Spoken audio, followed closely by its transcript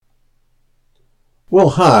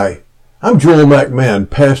Well, hi. I'm Joel McMahon,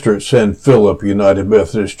 pastor at San Philip United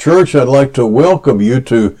Methodist Church. I'd like to welcome you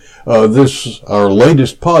to our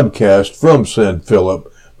latest podcast from San Philip.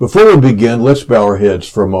 Before we begin, let's bow our heads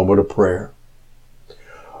for a moment of prayer.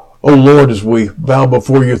 Oh Lord, as we bow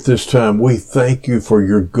before you at this time, we thank you for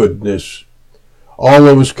your goodness. All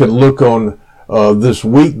of us can look on this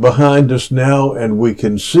week behind us now, and we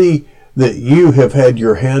can see that you have had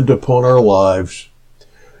your hand upon our lives.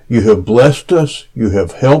 You have blessed us, you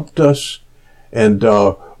have helped us, and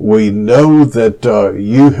we know that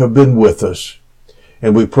you have been with us.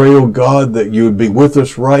 And we pray, oh God, that you would be with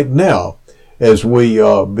us right now as we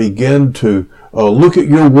begin to look at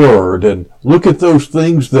your word and look at those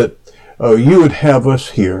things that you would have us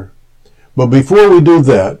hear. But before we do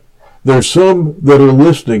that, there's some that are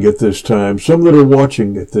listening at this time, some that are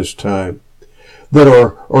watching at this time, that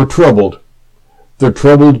are troubled. They're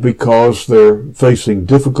troubled because they're facing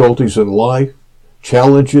difficulties in life,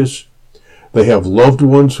 challenges. They have loved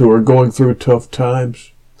ones who are going through tough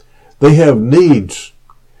times. They have needs.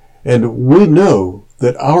 And we know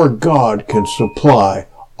that our God can supply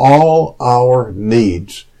all our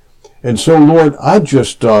needs. And so, Lord, I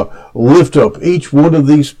just lift up each one of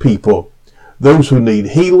these people, those who need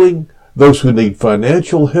healing, those who need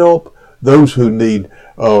financial help, those who need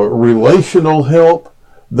relational help,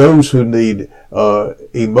 those who need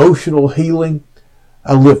emotional healing.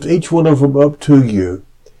 I lift each one of them up to you,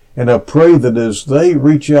 and I pray that as they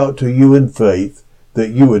reach out to you in faith,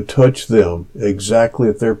 that you would touch them exactly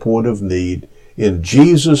at their point of need. In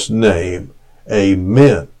Jesus' name,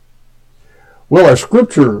 amen. Well, our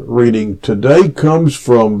scripture reading today comes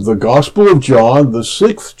from the Gospel of John, the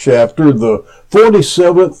 6th chapter, the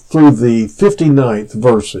 47th through the 59th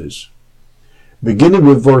verses. Beginning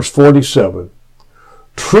with verse 47.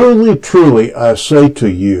 Truly, truly, I say to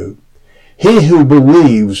you, he who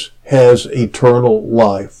believes has eternal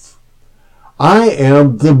life. I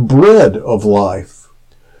am the bread of life.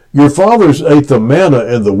 Your fathers ate the manna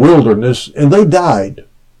in the wilderness, and they died.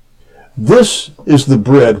 This is the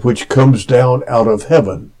bread which comes down out of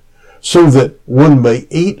heaven, so that one may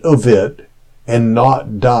eat of it and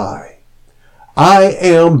not die. I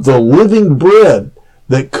am the living bread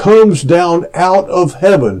that comes down out of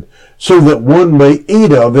heaven, so that one may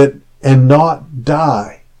eat of it and not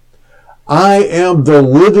die. I am the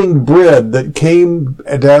living bread that came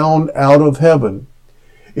down out of heaven.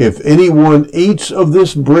 If anyone eats of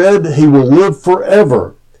this bread, he will live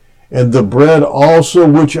forever. And the bread also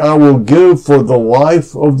which I will give for the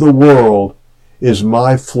life of the world is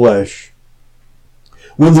my flesh.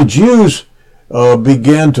 When the Jews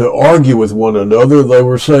began to argue with one another, they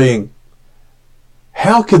were saying,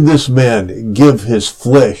 how can this man give his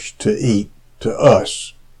flesh to eat to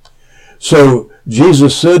us? So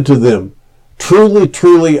Jesus said to them, truly,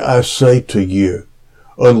 truly, I say to you,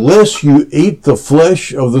 unless you eat the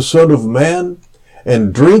flesh of the Son of Man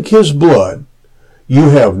and drink his blood, you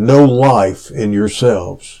have no life in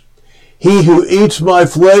yourselves. He who eats my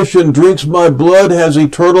flesh and drinks my blood has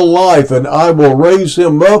eternal life, and I will raise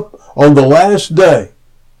him up on the last day.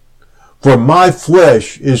 For my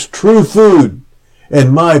flesh is true food,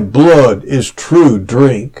 and my blood is true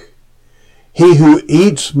drink. He who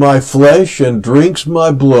eats my flesh and drinks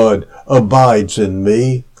my blood abides in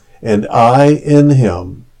me, and I in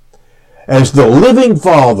him. As the living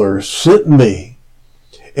Father sent me,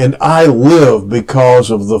 and I live because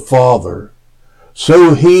of the Father,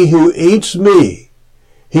 so he who eats me,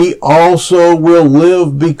 he also will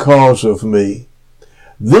live because of me.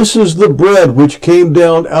 This is the bread which came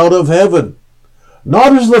down out of heaven,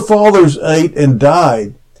 not as the fathers ate and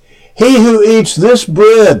died. He who eats this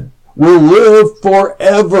bread will live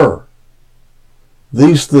forever.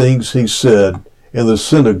 These things he said in the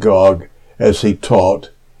synagogue as he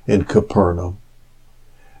taught in Capernaum.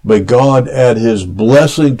 May God add his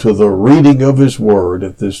blessing to the reading of his word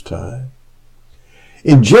at this time.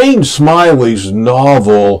 In Jane Smiley's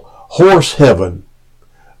novel, Horse Heaven,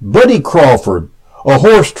 Buddy Crawford, a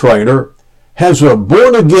horse trainer, has a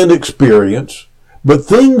born-again experience, but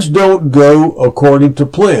things don't go according to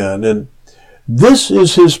plan, and this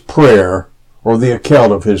is his prayer, or the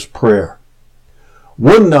account of his prayer.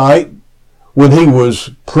 One night, when he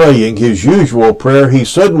was praying his usual prayer, he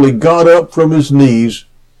suddenly got up from his knees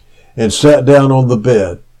and sat down on the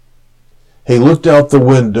bed. He looked out the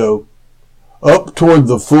window, up toward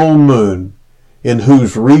the full moon, in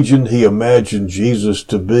whose region he imagined Jesus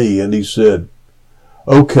to be, and he said,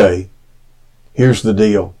 okay, here's the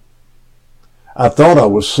deal. I thought I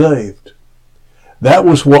was saved. That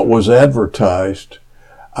was what was advertised.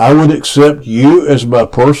 I would accept you as my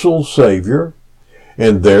personal Savior,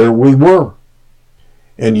 and there we were.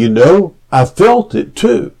 And you know, I felt it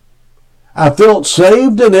too. I felt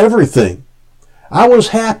saved and everything. I was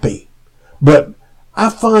happy. But I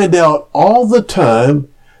find out all the time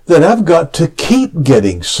that I've got to keep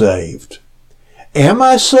getting saved. Am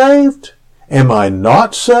I saved? Am I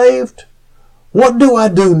not saved? What do I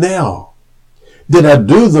do now? Did I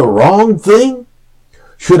do the wrong thing?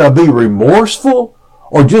 Should I be remorseful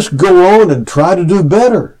or just go on and try to do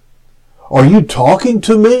better? Are you talking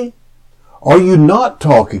to me? Are you not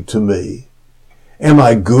talking to me? Am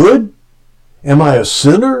I good? Am I a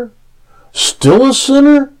sinner? Still a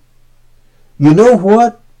sinner? You know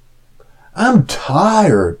what? I'm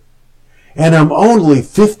tired, and I'm only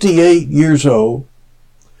 58 years old.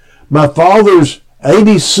 My father's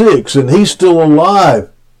 86, and he's still alive,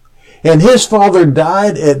 and his father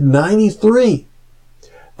died at 93.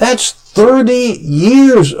 That's 30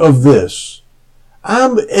 years of this.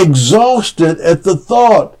 I'm exhausted at the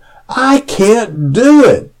thought. I can't do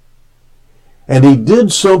it. And he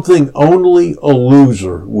did something only a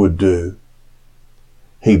loser would do.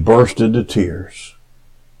 He burst into tears.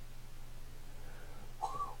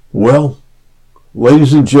 Well,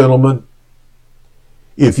 ladies and gentlemen,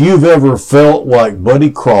 if you've ever felt like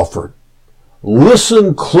Buddy Crawford,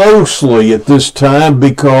 listen closely at this time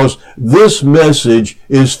because this message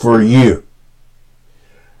is for you.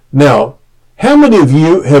 Now, how many of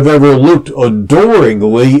you have ever looked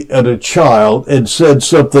adoringly at a child and said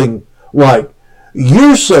something like,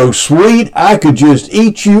 "You're so sweet, I could just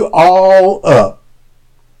eat you all up"?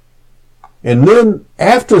 And then,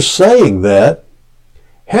 after saying that,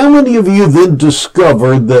 how many of you then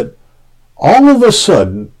discovered that all of a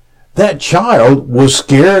sudden that child was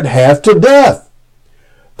scared half to death?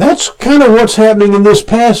 That's kind of what's happening in this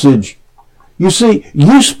passage. You see,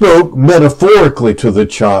 you spoke metaphorically to the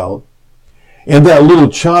child, and that little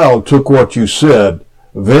child took what you said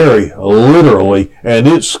very literally, and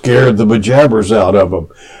it scared the bejabbers out of him.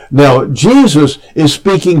 Now, Jesus is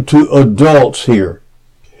speaking to adults here,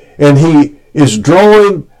 and he is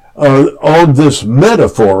drawing on this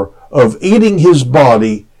metaphor of eating his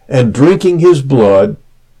body and drinking his blood,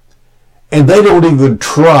 and they don't even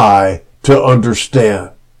try to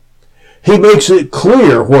understand. He makes it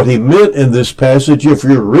clear what he meant in this passage if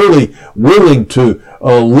you're really willing to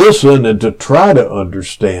listen and to try to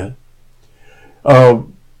understand. Let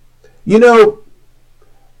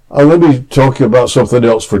me talk to you about something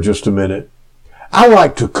else for just a minute. I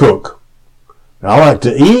like to cook. I like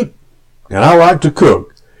to eat, and I like to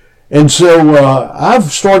cook. And so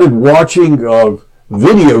I've started watching a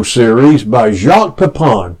video series by Jacques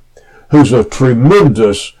Pepin, who's a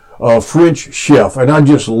tremendous French chef. And I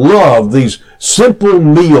just love these simple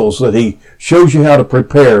meals that he shows you how to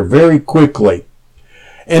prepare very quickly.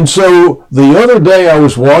 And so the other day I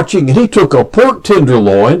was watching, and he took a pork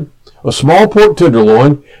tenderloin, a small pork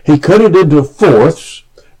tenderloin, he cut it into fourths,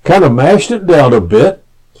 kind of mashed it down a bit,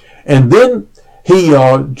 and then he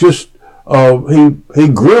grilled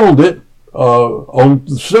it on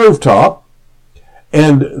the stovetop,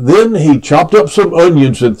 and then he chopped up some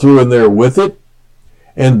onions and threw in there with it,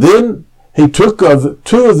 and then he took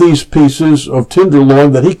two of these pieces of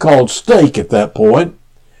tenderloin that he called steak at that point.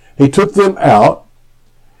 He took them out,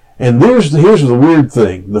 and here's the weird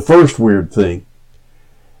thing, the first weird thing.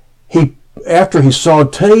 After he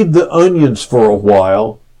sauteed the onions for a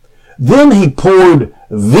while, then he poured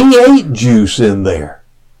V8 juice in there.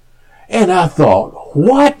 And I thought,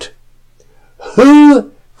 what?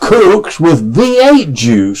 Who cooks with V8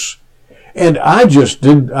 juice? And I just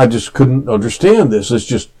couldn't understand this.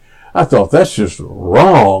 I thought that's just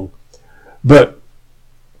wrong. But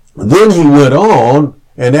then he went on,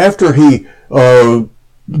 and after he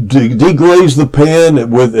deglazed the pan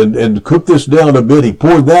and cooked this down a bit, he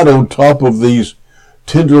poured that on top of these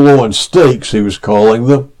tenderloin steaks, he was calling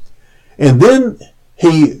them. And then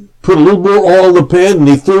he put a little more oil in the pan, and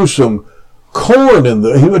he threw some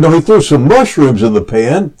he threw some mushrooms in the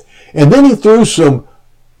pan, and then he threw some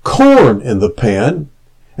corn in the pan,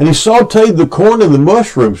 and he sauteed the corn and the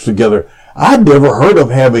mushrooms together. I'd never heard of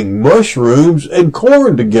having mushrooms and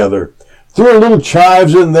corn together. Threw a little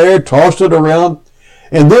chives in there, tossed it around,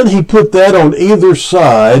 and then he put that on either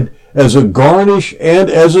side as a garnish and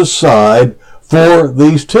as a side for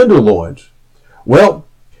these tenderloins. Well,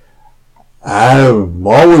 I'm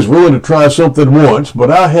always willing to try something once, but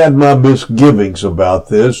I had my misgivings about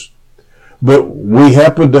this. But we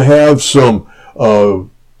happened to have some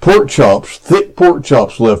pork chops, thick pork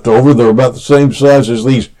chops left over. They're about the same size as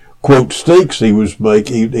these, quote, steaks he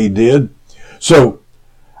did. So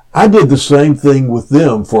I did the same thing with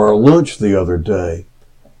them for our lunch the other day.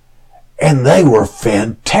 And they were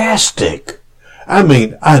fantastic. I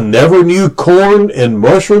mean, I never knew corn and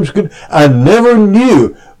mushrooms I never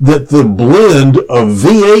knew that the blend of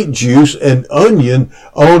V8 juice and onion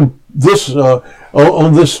on this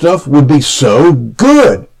stuff would be so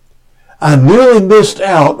good. I nearly missed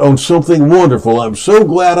out on something wonderful. I'm so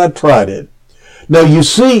glad I tried it. Now, you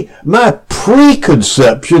see, my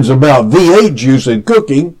preconceptions about V8 juice and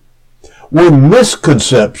cooking were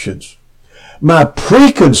misconceptions. My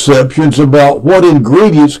preconceptions about what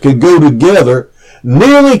ingredients can go together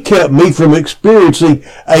nearly kept me from experiencing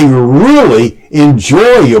a really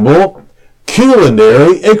enjoyable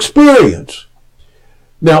culinary experience.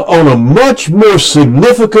 Now, on a much more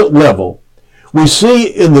significant level, we see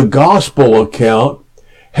in the gospel account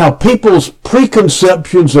how people's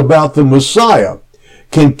preconceptions about the Messiah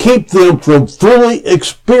can keep them from fully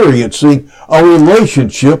experiencing a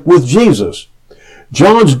relationship with Jesus.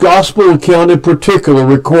 John's gospel account in particular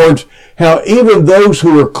records how even those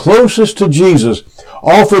who are closest to Jesus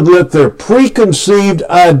often let their preconceived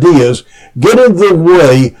ideas get in the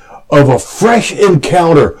way of a fresh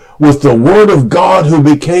encounter with the Word of God who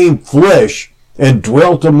became flesh and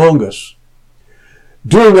dwelt among us.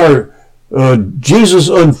 During our Jesus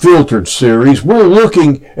Unfiltered series, we're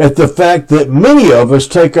looking at the fact that many of us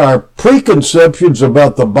take our preconceptions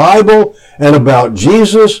about the Bible and about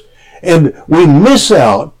Jesus, and we miss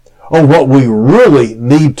out on what we really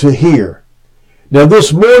need to hear. Now,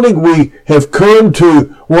 this morning we have come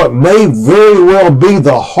to what may very well be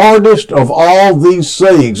the hardest of all these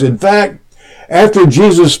sayings. In fact, after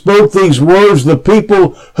Jesus spoke these words, the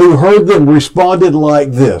people who heard them responded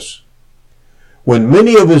like this. When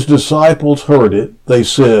many of his disciples heard it, they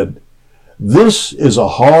said, "This is a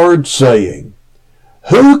hard saying.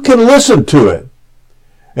 Who can listen to it?"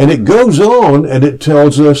 And it goes on and it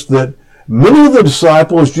tells us that many of the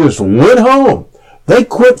disciples just went home. They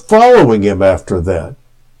quit following him after that.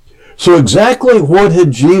 So exactly what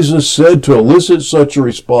had Jesus said to elicit such a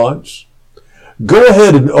response? Go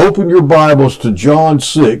ahead and open your Bibles to John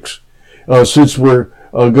 6, since we're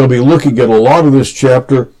going to be looking at a lot of this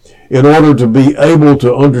chapter in order to be able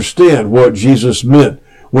to understand what Jesus meant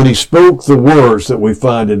when he spoke the words that we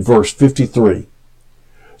find in verse 53.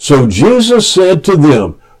 So Jesus said to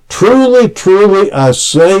them, "Truly, truly, I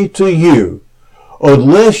say to you,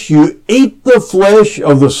 unless you eat the flesh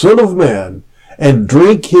of the Son of Man and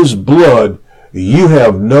drink his blood, you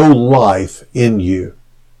have no life in you."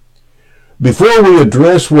 Before we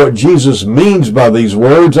address what Jesus means by these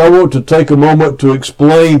words, I want to take a moment to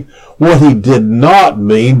explain what he did not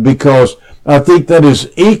mean, because I think that is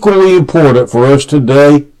equally important for us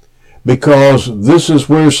today, because this is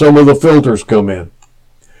where some of the filters come in.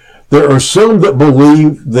 There are some that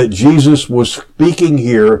believe that Jesus was speaking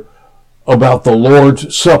here about the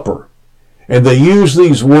Lord's Supper, and they use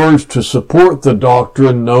these words to support the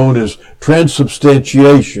doctrine known as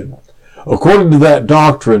transubstantiation. According to that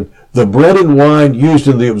doctrine, the bread and wine used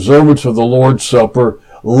in the observance of the Lord's Supper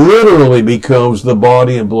literally becomes the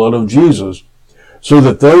body and blood of Jesus, so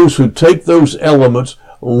that those who take those elements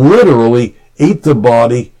literally eat the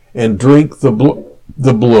body and drink the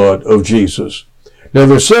blood of Jesus. Now,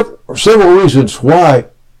 there's several reasons why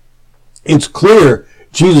it's clear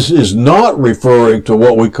Jesus is not referring to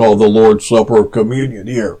what we call the Lord's Supper or communion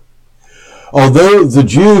here. Although the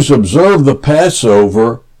Jews observed the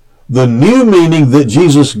Passover, the new meaning that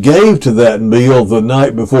Jesus gave to that meal the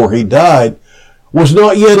night before he died was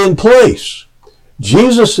not yet in place.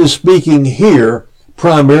 Jesus is speaking here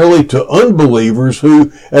primarily to unbelievers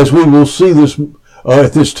who, as we will see this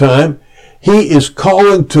at this time, he is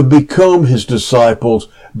calling to become his disciples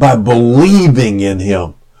by believing in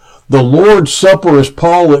him. The Lord's Supper, as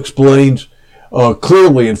Paul explains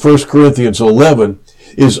clearly in 1 Corinthians 11,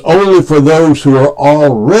 is only for those who are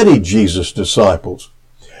already Jesus' disciples.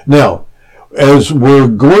 Now, as we're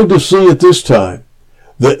going to see at this time,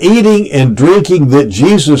 the eating and drinking that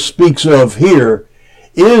Jesus speaks of here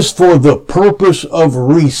is for the purpose of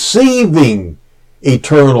receiving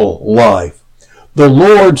eternal life. The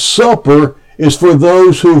Lord's Supper is for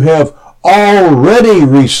those who have already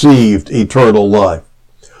received eternal life.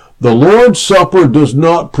 The Lord's Supper does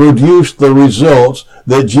not produce the results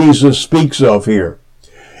that Jesus speaks of here.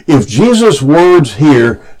 If Jesus' words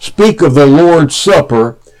here speak of the Lord's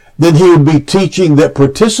Supper, then he would be teaching that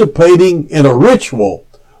participating in a ritual,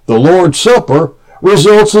 the Lord's Supper,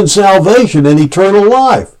 results in salvation and eternal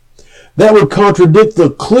life. That would contradict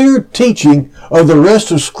the clear teaching of the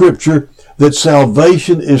rest of Scripture that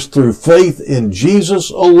salvation is through faith in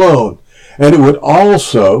Jesus alone. And it would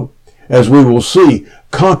also, as we will see,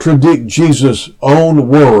 contradict Jesus' own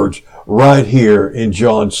words right here in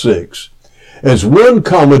John 6. As one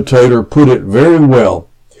commentator put it very well,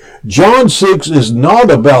 John 6 is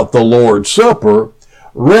not about the Lord's Supper.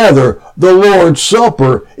 Rather, the Lord's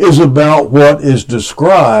Supper is about what is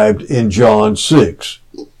described in John 6.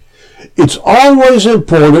 It's always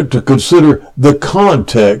important to consider the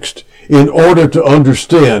context in order to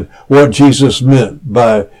understand what Jesus meant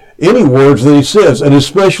by any words that he says, and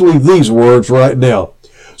especially these words right now.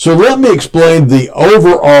 So let me explain the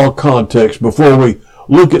overall context before we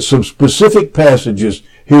look at some specific passages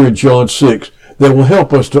here in John 6 that will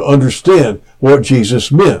help us to understand what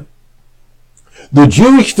Jesus meant. The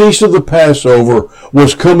Jewish feast of the Passover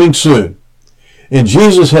was coming soon, and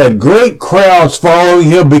Jesus had great crowds following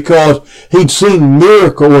him because he'd seen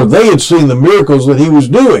miracles, or they had seen the miracles that he was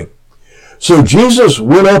doing. So Jesus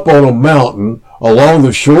went up on a mountain along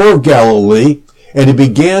the shore of Galilee, and he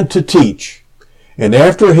began to teach. And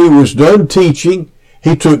after he was done teaching,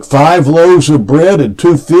 he took 5 loaves of bread and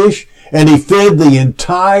 2 fish, and he fed the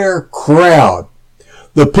entire crowd.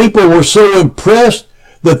 The people were so impressed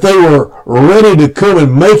that they were ready to come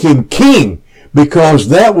and make him king, because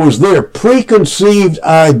that was their preconceived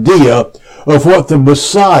idea of what the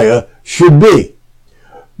Messiah should be.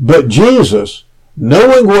 But Jesus,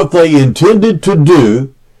 knowing what they intended to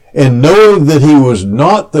do, and knowing that he was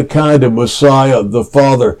not the kind of Messiah the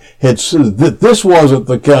Father had said, that this wasn't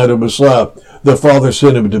the kind of Messiah the Father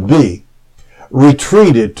sent him to be,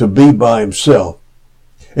 retreated to be by himself.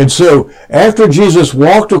 And so, after Jesus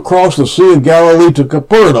walked across the Sea of Galilee to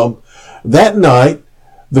Capernaum, that night,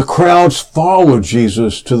 the crowds followed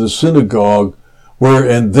Jesus to the synagogue,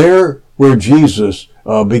 where Jesus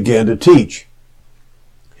began to teach.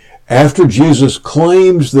 After Jesus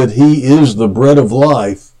claims that he is the bread of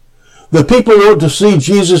life, the people want to see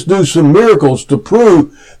Jesus do some miracles to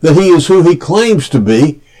prove that he is who he claims to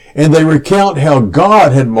be, and they recount how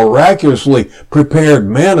God had miraculously prepared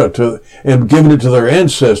manna and given it to their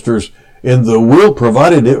ancestors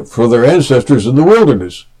provided it for their ancestors in the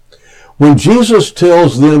wilderness. When Jesus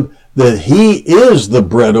tells them that he is the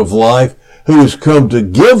bread of life who has come to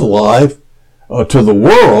give life to the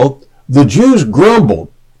world, the Jews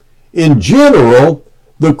grumbled. In general,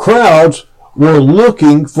 the crowds were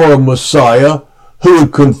looking for a Messiah who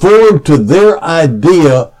would conform to their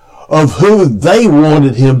idea of who they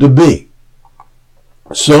wanted him to be.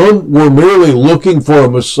 Some were merely looking for a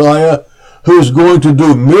Messiah who was going to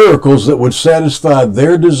do miracles that would satisfy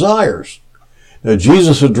their desires. Now,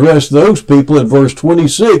 Jesus addressed those people in verse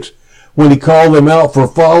 26 when he called them out for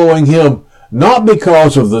following him, not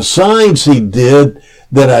because of the signs he did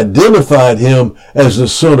that identified him as the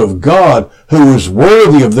Son of God who was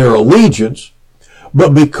worthy of their allegiance,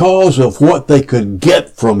 but because of what they could get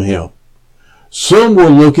from him. Some were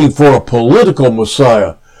looking for a political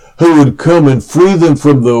Messiah who would come and free them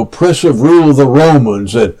from the oppressive rule of the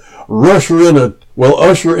Romans and usher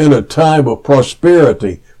in a time of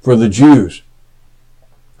prosperity for the Jews.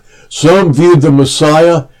 Some viewed the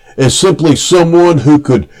Messiah as simply someone who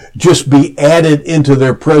could just be added into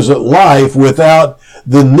their present life without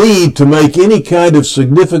the need to make any kind of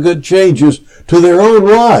significant changes to their own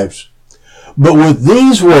lives. But with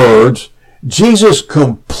these words, Jesus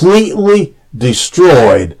completely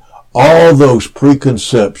destroyed all those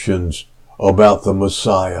preconceptions about the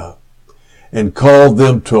Messiah and called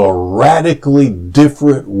them to a radically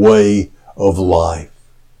different way of life.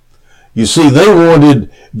 You see, they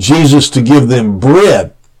wanted Jesus to give them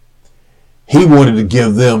bread. He wanted to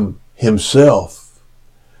give them himself.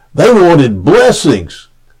 They wanted blessings.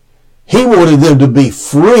 He wanted them to be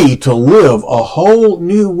free to live a whole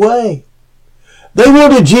new way. They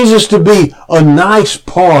wanted Jesus to be a nice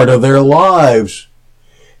part of their lives.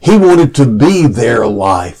 He wanted to be their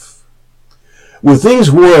life. With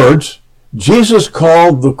these words, Jesus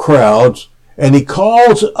called the crowds, and he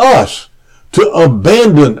calls us to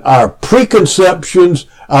abandon our preconceptions,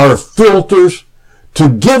 our filters, to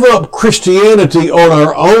give up Christianity on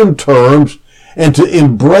our own terms, and to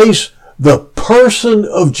embrace the person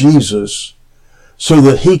of Jesus so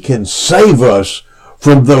that he can save us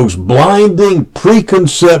from those blinding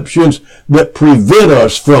preconceptions that prevent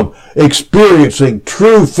us from experiencing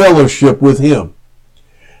true fellowship with him.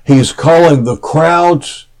 He's calling the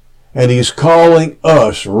crowds, and he's calling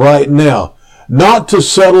us right now, not to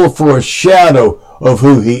settle for a shadow of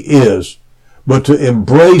who he is, but to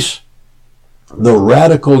embrace the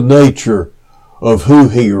radical nature of who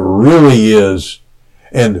he really is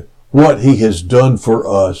and what he has done for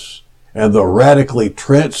us, and the radically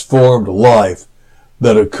transformed life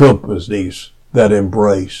that accompanies that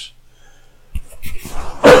embrace.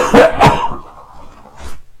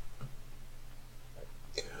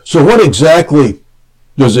 So what exactly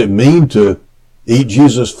does it mean to eat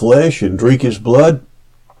Jesus' flesh and drink his blood?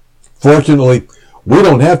 Fortunately, we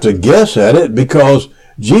don't have to guess at it because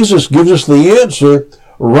Jesus gives us the answer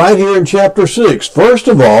right here in chapter 6. First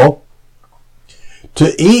of all,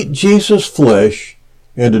 to eat Jesus' flesh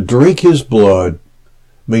and to drink his blood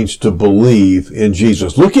means to believe in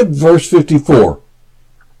Jesus. Look at verse 54.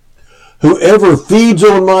 Whoever feeds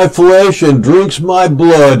on my flesh and drinks my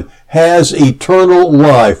blood has eternal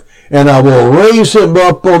life, and I will raise him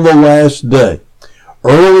up on the last day.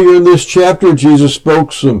 Earlier in this chapter, Jesus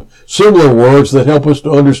spoke some similar words that help us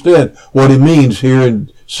to understand what he means here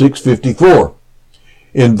in 6:54.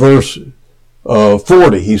 In verse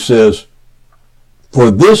 40, he says,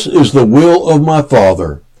 "For this is the will of my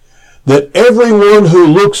Father, that everyone who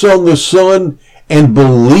looks on the Son and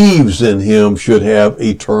believes in him should have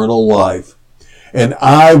eternal life, and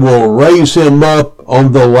I will raise him up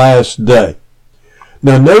on the last day."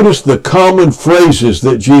 Now notice the common phrases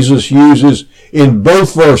that Jesus uses in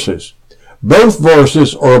both verses. Both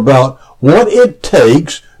verses are about what it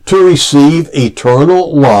takes to receive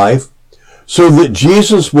eternal life so that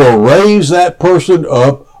Jesus will raise that person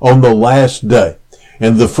up on the last day.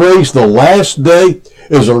 And the phrase "the last day"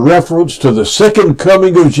 is a reference to the second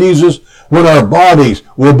coming of Jesus, when our bodies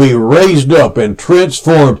will be raised up and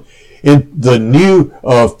transformed in the new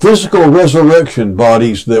physical resurrection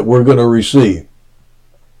bodies that we're going to receive.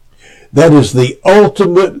 That is the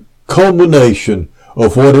ultimate culmination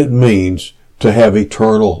of what it means to have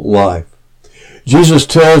eternal life. Jesus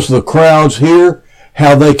tells the crowds here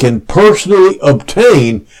how they can personally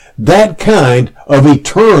obtain that kind of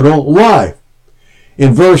eternal life.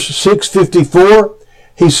 In verse 6:54,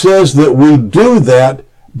 he says that we do that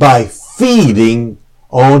by feeding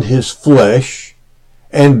on his flesh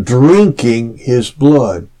and drinking his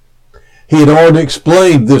blood. He had already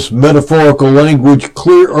explained this metaphorical language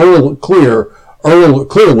clearly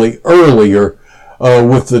earlier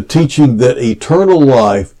with the teaching that eternal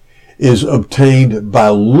life is obtained by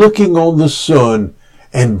looking on the Son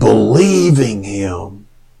and believing him.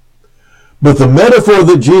 But the metaphor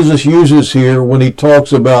that Jesus uses here when he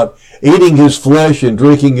talks about eating his flesh and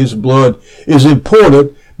drinking his blood is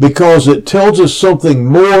important because it tells us something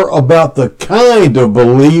more about the kind of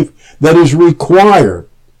belief that is required.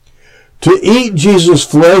 To eat Jesus'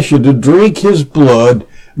 flesh and to drink his blood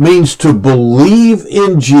means to believe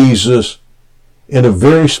in Jesus in a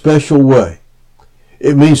very special way.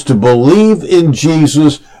 It means to believe in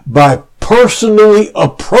Jesus by personally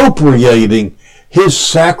appropriating his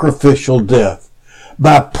sacrificial death,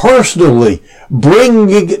 by personally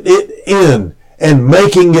bringing it in and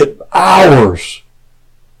making it ours,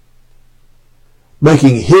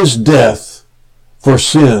 making his death for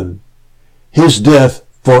sin, his death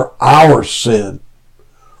for our sin,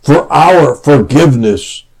 for our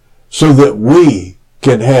forgiveness, so that we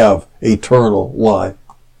can have eternal life.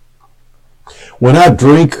 When I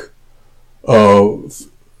drink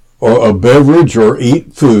a beverage or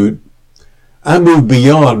eat food, I move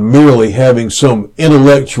beyond merely having some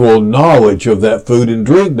intellectual knowledge of that food and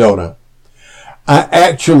drink, don't I? I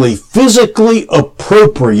actually physically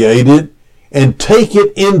appropriate it and take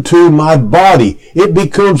it into my body. It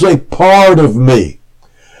becomes a part of me.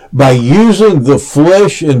 By using the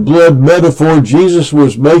flesh and blood metaphor, Jesus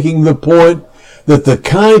was making the point that the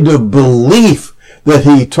kind of belief that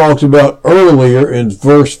he talked about earlier in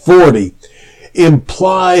verse 40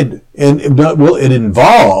 implied, it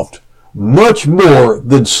involved much more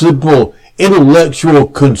than simple intellectual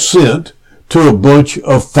consent to a bunch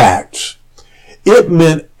of facts. It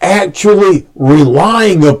meant actually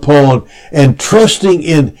relying upon and trusting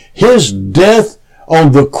in his death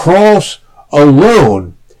on the cross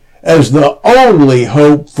alone as the only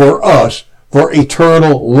hope for us for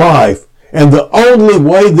eternal life. And the only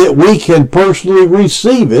way that we can personally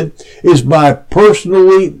receive it is by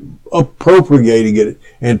personally appropriating it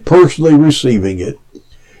and personally receiving it.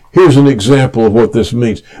 Here's an example of what this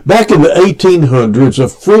means. Back in the 1800s, a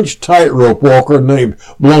French tightrope walker named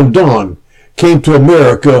Blondin came to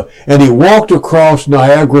America, and he walked across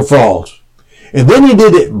Niagara Falls. And then he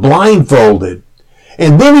did it blindfolded.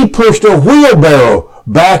 And then he pushed a wheelbarrow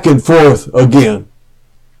back and forth again.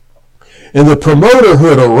 And the promoter who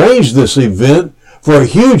had arranged this event for a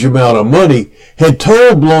huge amount of money had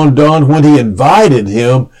told Blondin when he invited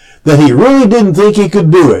him that he really didn't think he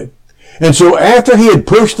could do it. And so after he had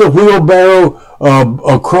pushed the wheelbarrow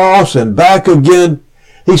across and back again,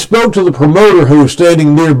 he spoke to the promoter who was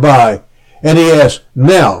standing nearby, and he asked,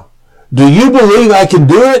 "Now, do you believe I can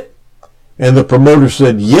do it?" And the promoter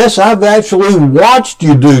said, "Yes, I've actually watched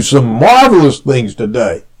you do some marvelous things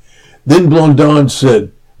today." Then Blondin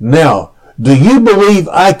said, "Now, do you believe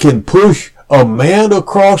I can push a man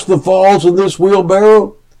across the falls in this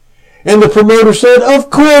wheelbarrow?" And the promoter said, "Of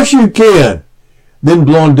course you can." Then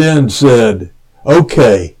Blondin said,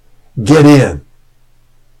 "Okay, get in."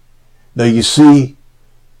 Now you see,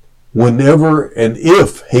 whenever and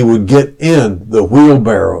if he would get in the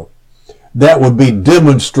wheelbarrow, that would be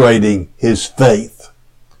demonstrating his faith.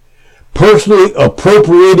 Personally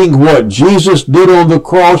appropriating what Jesus did on the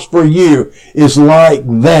cross for you is like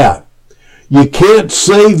that. You can't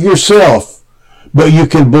save yourself, but you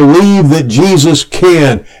can believe that Jesus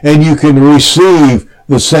can, and you can receive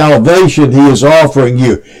the salvation he is offering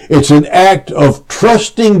you. It's an act of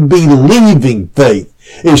trusting, believing faith.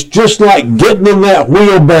 It's just like getting in that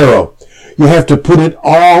wheelbarrow. You have to put it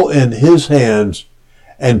all in his hands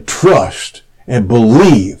and trust and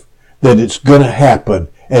believe that it's going to happen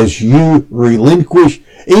as you relinquish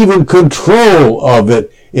even control of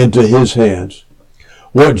it into his hands.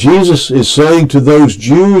 What Jesus is saying to those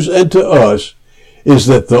Jews and to us is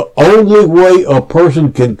that the only way a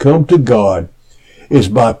person can come to God is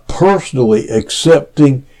by personally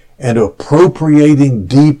accepting and appropriating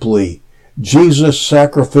deeply Jesus'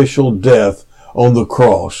 sacrificial death on the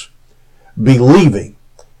cross, believing,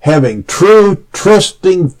 having true,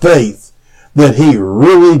 trusting faith that he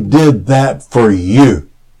really did that for you.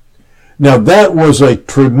 Now that was a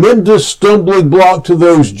tremendous stumbling block to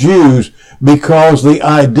those Jews because the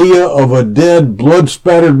idea of a dead,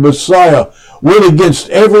 blood-spattered Messiah went against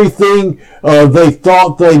everything they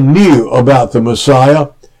thought they knew about the Messiah.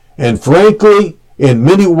 And frankly, in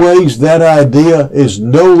many ways, that idea is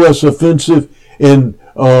no less offensive in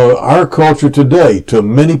our culture today to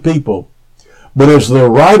many people. But as the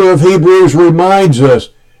writer of Hebrews reminds us,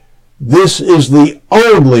 this is the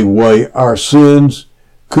only way our sins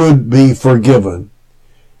could be forgiven.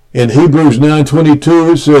 In Hebrews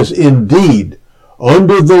 9:22 it says, "Indeed,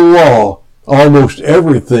 under the law, almost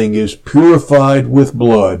everything is purified with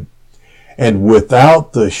blood, and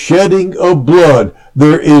without the shedding of blood,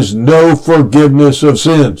 there is no forgiveness of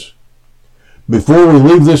sins." Before we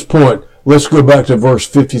leave this point, let's go back to verse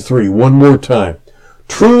 53 one more time.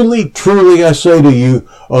 "Truly, truly, I say to you,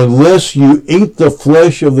 unless you eat the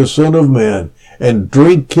flesh of the Son of Man and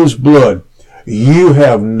drink his blood, you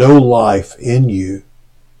have no life in you."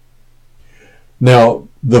 Now,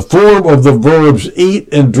 the form of the verbs eat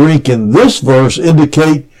and drink in this verse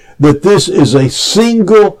indicate that this is a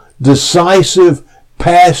single, decisive,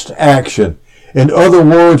 past action. In other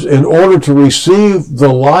words, in order to receive the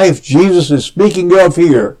life Jesus is speaking of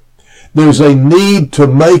here, there's a need to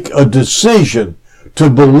make a decision to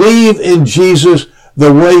believe in Jesus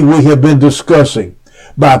the way we have been discussing,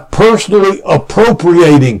 by personally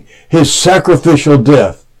appropriating his sacrificial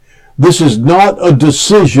death. This is not a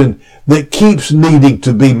decision that keeps needing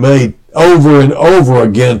to be made over and over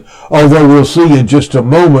again, although we'll see in just a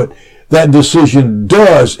moment that decision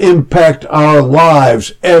does impact our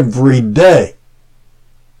lives every day.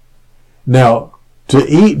 Now, to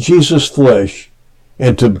eat Jesus' flesh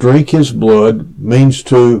and to drink his blood means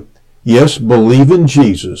to, yes, believe in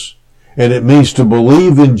Jesus, and it means to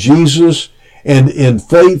believe in Jesus and in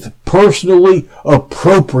faith personally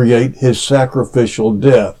appropriate his sacrificial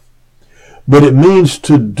death. But it means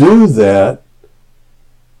to do that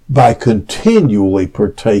by continually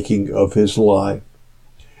partaking of his life.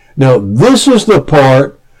 Now, this is the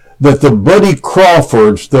part that the Buddy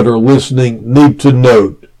Crawfords that are listening need to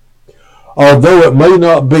note. Although it may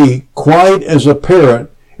not be quite as apparent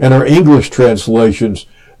in our English translations,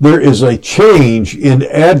 there is a change in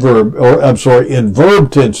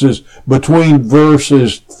verb tenses between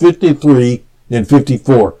verses 53 and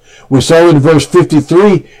 54. We saw in verse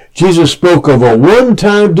 53, Jesus spoke of a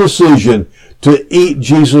one-time decision to eat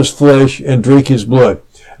Jesus' flesh and drink his blood.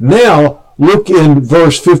 Now, look in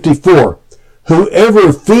verse 54.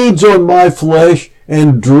 "Whoever feeds on my flesh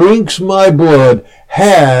and drinks my blood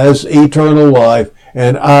has eternal life,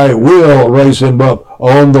 and I will raise him up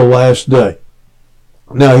on the last day."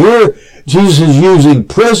 Now here, Jesus is using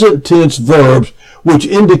present tense verbs which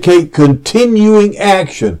indicate continuing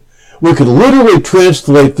action. We could literally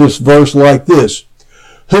translate this verse like this: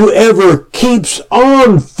 "Whoever keeps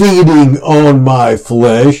on feeding on my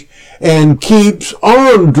flesh and keeps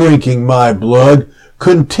on drinking my blood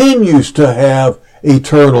continues to have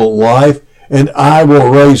eternal life, and I will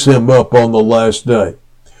raise him up on the last day."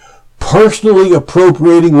 Personally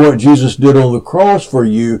appropriating what Jesus did on the cross for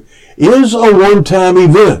you is a one-time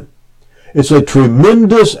event. It's a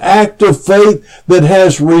tremendous act of faith that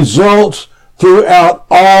has results throughout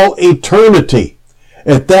all eternity.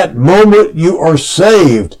 At that moment, you are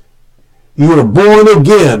saved. You are born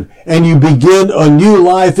again, and you begin a new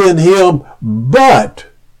life in him. But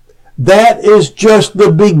that is just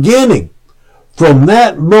the beginning. From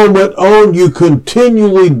that moment on, you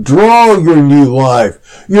continually draw your new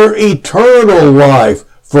life, your eternal life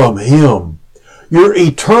from Him. Your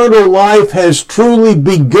eternal life has truly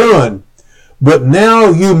begun, but now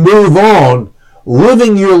you move on,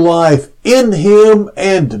 living your life in Him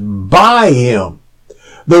and by Him.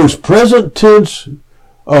 Those present tense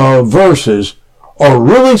verses are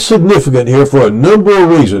really significant here for a number of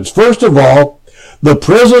reasons. First of all, the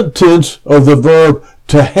present tense of the verb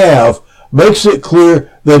to have makes it clear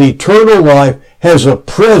that eternal life has a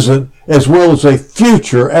present as well as a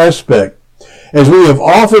future aspect. As we have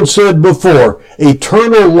often said before,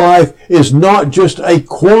 eternal life is not just a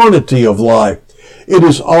quantity of life. It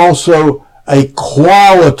is also a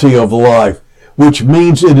quality of life, which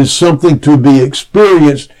means it is something to be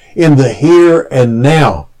experienced in the here and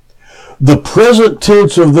now. The present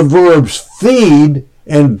tense of the verbs feed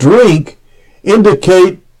and drink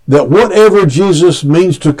indicate that whatever Jesus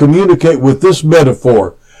means to communicate with this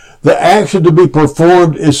metaphor, the action to be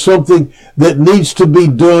performed is something that needs to be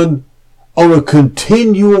done on a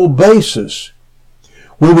continual basis.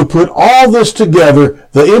 When we put all this together,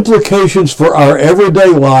 the implications for our everyday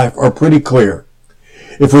life are pretty clear.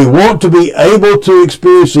 If we want to be able to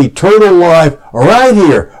experience eternal life right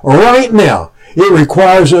here, right now, it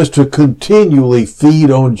requires us to continually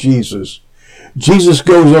feed on Jesus. Jesus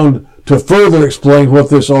goes on to further explain what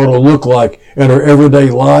this ought to look like in our everyday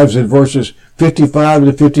lives in verses 55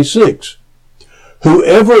 to 56.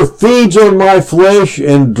 Whoever feeds on my flesh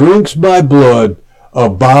and drinks my blood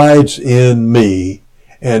abides in me,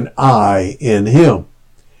 and I in him.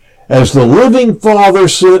 As the living Father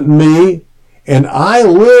sent me, and I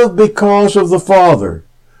live because of the Father,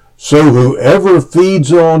 so whoever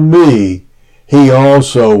feeds on me, he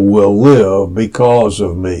also will live because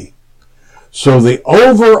of me. So the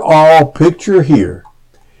overall picture here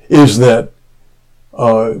is that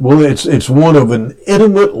it's one of an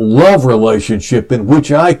intimate love relationship in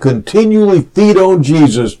which I continually feed on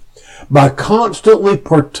Jesus by constantly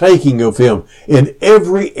partaking of Him in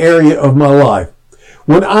every area of my life.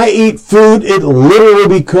 When I eat food, it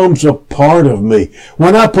literally becomes a part of me.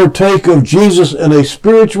 When I partake of Jesus in a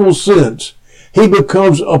spiritual sense, He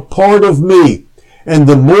becomes a part of me. And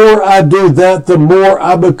the more I do that, the more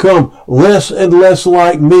I become less and less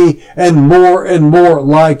like me and more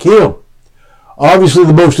like Him. Obviously,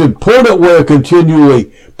 the most important way to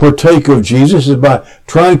continually partake of Jesus is by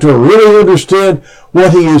trying to really understand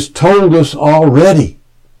what He has told us already.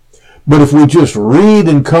 But if we just read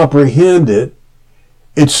and comprehend it,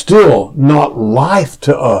 it's still not life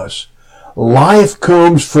to us. Life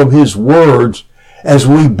comes from His words as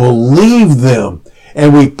we believe them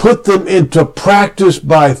and we put them into practice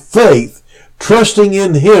by faith, trusting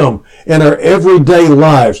in Him in our everyday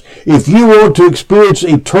lives. If you want to experience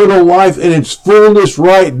eternal life in its fullness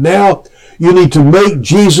right now, you need to make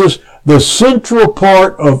Jesus the central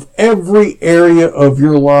part of every area of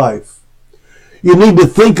your life. You need to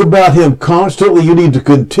think about Him constantly. You need to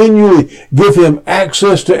continually give Him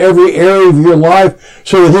access to every area of your life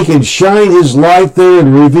so that He can shine His light there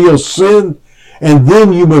and reveal sin. And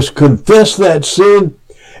then you must confess that sin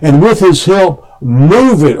and with His help,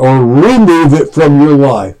 move it or remove it from your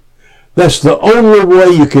life. That's the only way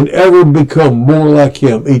you can ever become more like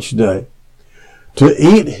Him each day. To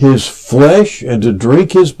eat His flesh and to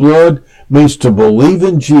drink His blood means to believe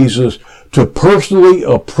in Jesus, to personally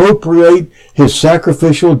appropriate His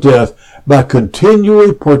sacrificial death by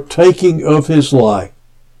continually partaking of His life.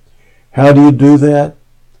 How do you do that?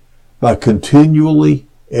 By continually,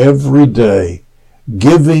 every day,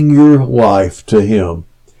 giving your life to Him.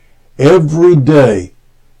 Every day,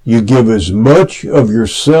 you give as much of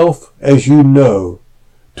yourself as you know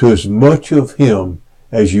to as much of Him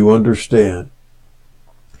as you understand.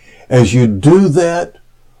 As you do that,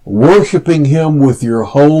 worshiping Him with your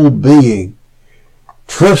whole being,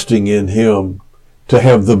 trusting in Him to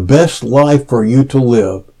have the best life for you to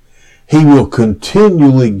live, He will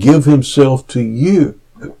continually give Himself to you.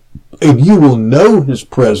 And you will know His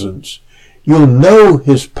presence. You'll know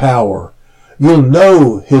His power. You'll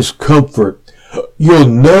know His comfort. You'll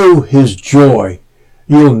know His joy.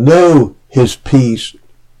 You'll know His peace.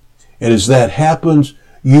 And as that happens,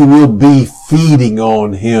 you will be feeding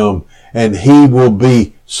on Him, and He will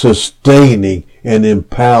be sustaining and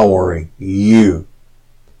empowering you.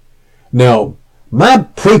 Now, my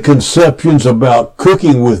preconceptions about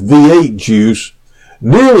cooking with V8 juice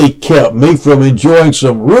nearly kept me from enjoying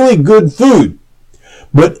some really good food.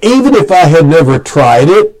 But even if I had never tried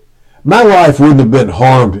it, my life wouldn't have been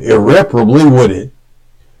harmed irreparably, would it?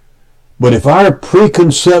 But if our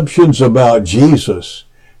preconceptions about Jesus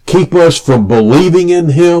keep us from believing in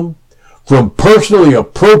Him, from personally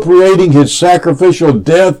appropriating his sacrificial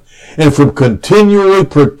death, and from continually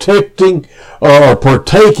protecting or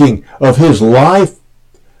partaking of his life,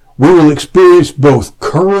 we will experience both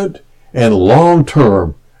current and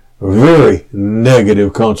long-term very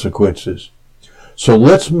negative consequences. So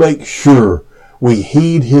let's make sure we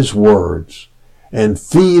heed his words and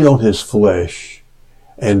feed on his flesh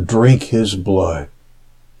and drink his blood.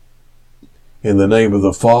 In the name of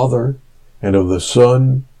the Father, and of the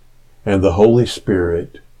Son, and the Holy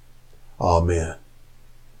Spirit. Amen.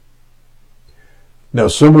 Now,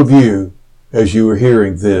 some of you, as you were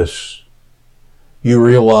hearing this, you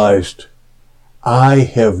realized, I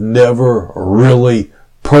have never really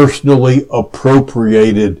personally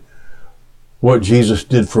appropriated what Jesus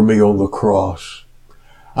did for me on the cross.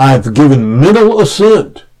 I've given mental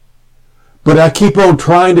assent, but I keep on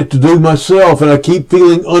trying to do myself, and I keep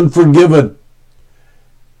feeling unforgiven.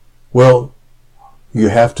 Well, you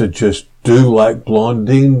have to just do like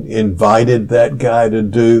Blondine invited that guy to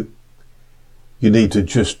do. You need to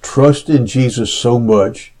just trust in Jesus so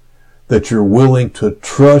much that you're willing to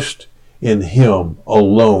trust in him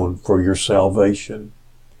alone for your salvation.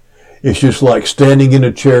 It's just like standing in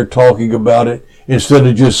a chair talking about it instead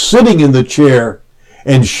of just sitting in the chair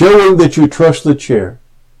and showing that you trust the chair.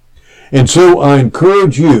 And so I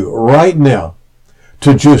encourage you right now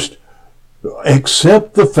to just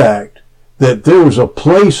accept the fact that there was a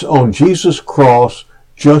place on Jesus' cross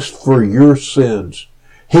just for your sins.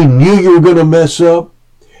 He knew you were going to mess up,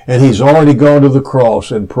 and he's already gone to the cross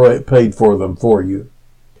and paid for them for you.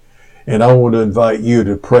 And I want to invite you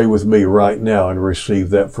to pray with me right now and receive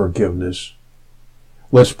that forgiveness.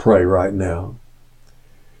 Let's pray right now.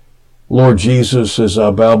 Lord Jesus, as I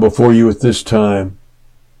bow before you at this time,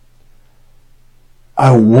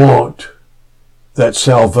 I want that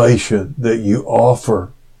salvation that you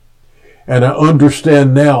offer. And I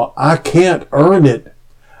understand now I can't earn it.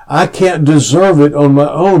 I can't deserve it on my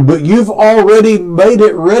own, but you've already made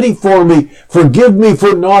it ready for me. Forgive me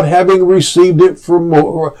for not having received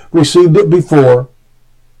it before.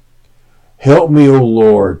 Help me, O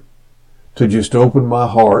Lord, to just open my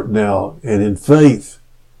heart now and in faith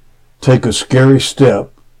take a scary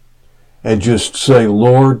step and just say,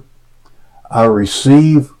 Lord, I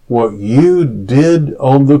receive what you did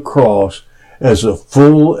on the cross as a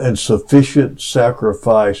full and sufficient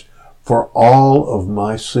sacrifice for all of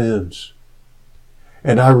my sins.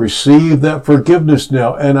 And I receive that forgiveness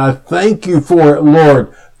now, and I thank you for it,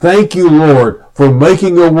 Lord. Thank you, Lord, for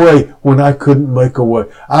making a way when I couldn't make a way.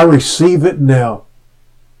 I receive it now.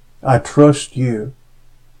 I trust you.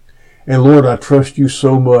 And Lord, I trust you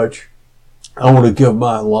so much. I want to give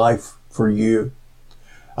my life for you.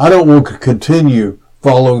 I don't want to continue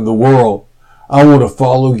following the world. I want to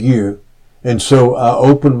follow you. And so I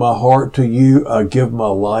open my heart to you. I give my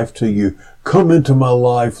life to you. Come into my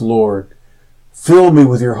life, Lord. Fill me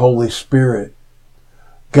with your Holy Spirit.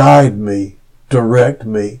 Guide me. Direct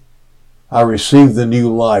me. I receive the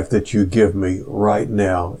new life that you give me right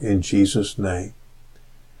now in Jesus' name.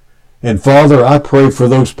 And Father, I pray for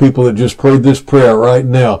those people that just prayed this prayer right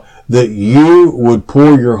now, that you would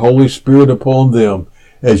pour your Holy Spirit upon them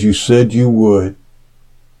as you said you would.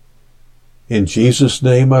 In Jesus'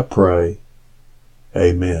 name I pray.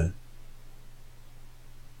 Amen.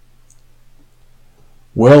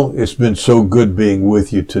 Well, it's been so good being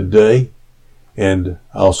with you today, and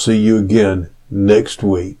I'll see you again next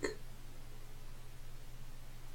week.